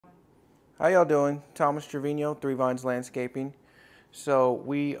How y'all doing? Thomas Trevino, Three Vines Landscaping. So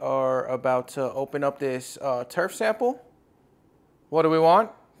we are about to open up this turf sample. What do we want?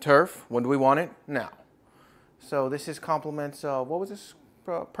 Turf. When do we want it? Now. So this is compliments, what was this?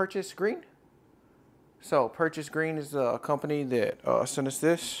 Purchase Green? So Purchase Green is the company that sent us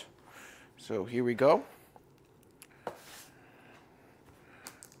this. So here we go.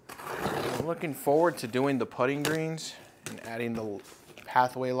 I'm looking forward to doing the putting greens and adding the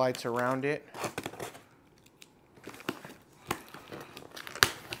pathway lights around it.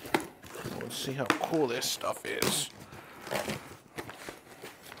 Let's see how cool this stuff is.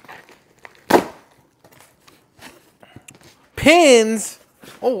 Pins?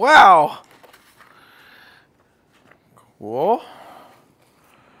 Oh, wow. Cool.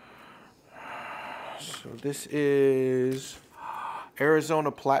 So this is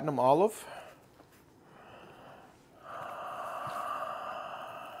Arizona Platinum Olive.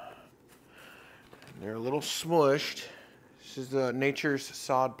 They're a little smushed. This is the Nature's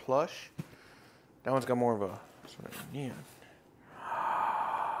Sod Plush. That one's got more of a sort of neon.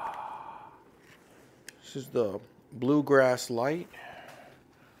 This is the Bluegrass Light.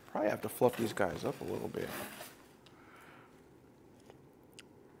 Probably have to fluff these guys up a little bit.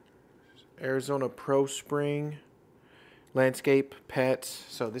 Arizona Pro Spring Landscape Pets.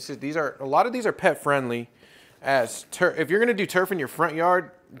 So these are a lot of these are pet friendly. As if you're gonna do turf in your front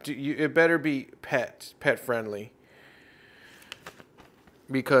yard, it better be pet friendly.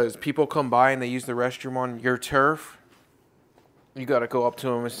 Because people come by and they use the restroom on your turf, you got to go up to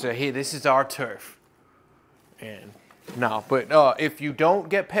them and say, hey, this is our turf. And no, but if you don't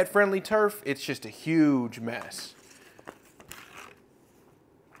get pet-friendly turf, it's just a huge mess.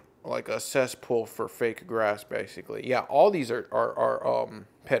 Like a cesspool for fake grass, basically. Yeah, all these are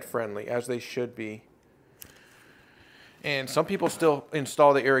pet-friendly, as they should be. And some people still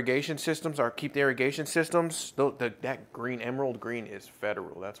install the irrigation systems or keep the irrigation systems. That green, emerald green is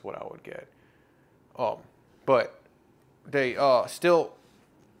federal. That's what I would get. But they still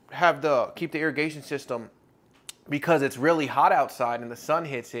have keep the irrigation system because it's really hot outside and the sun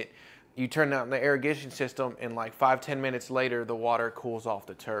hits it. You turn on the irrigation system and like 5-10 minutes later, the water cools off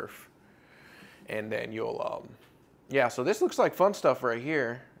the turf. And then you'll, yeah, so this looks like fun stuff right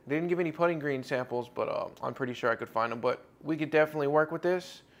here. They didn't give any putting green samples, but I'm pretty sure I could find them. But we could definitely work with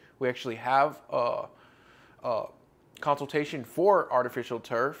this. We actually have a consultation for artificial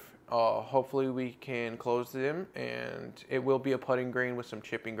turf. Hopefully we can close them, and it will be a putting green with some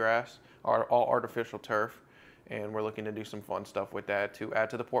chipping grass, all artificial turf. And we're looking to do some fun stuff with that to add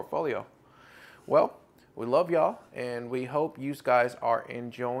to the portfolio. Well, we love y'all, and we hope you guys are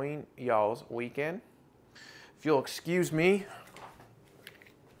enjoying y'all's weekend. If you'll excuse me,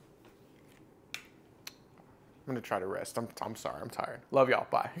 I'm gonna try to rest. I'm sorry, I'm tired. Love y'all,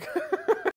 bye.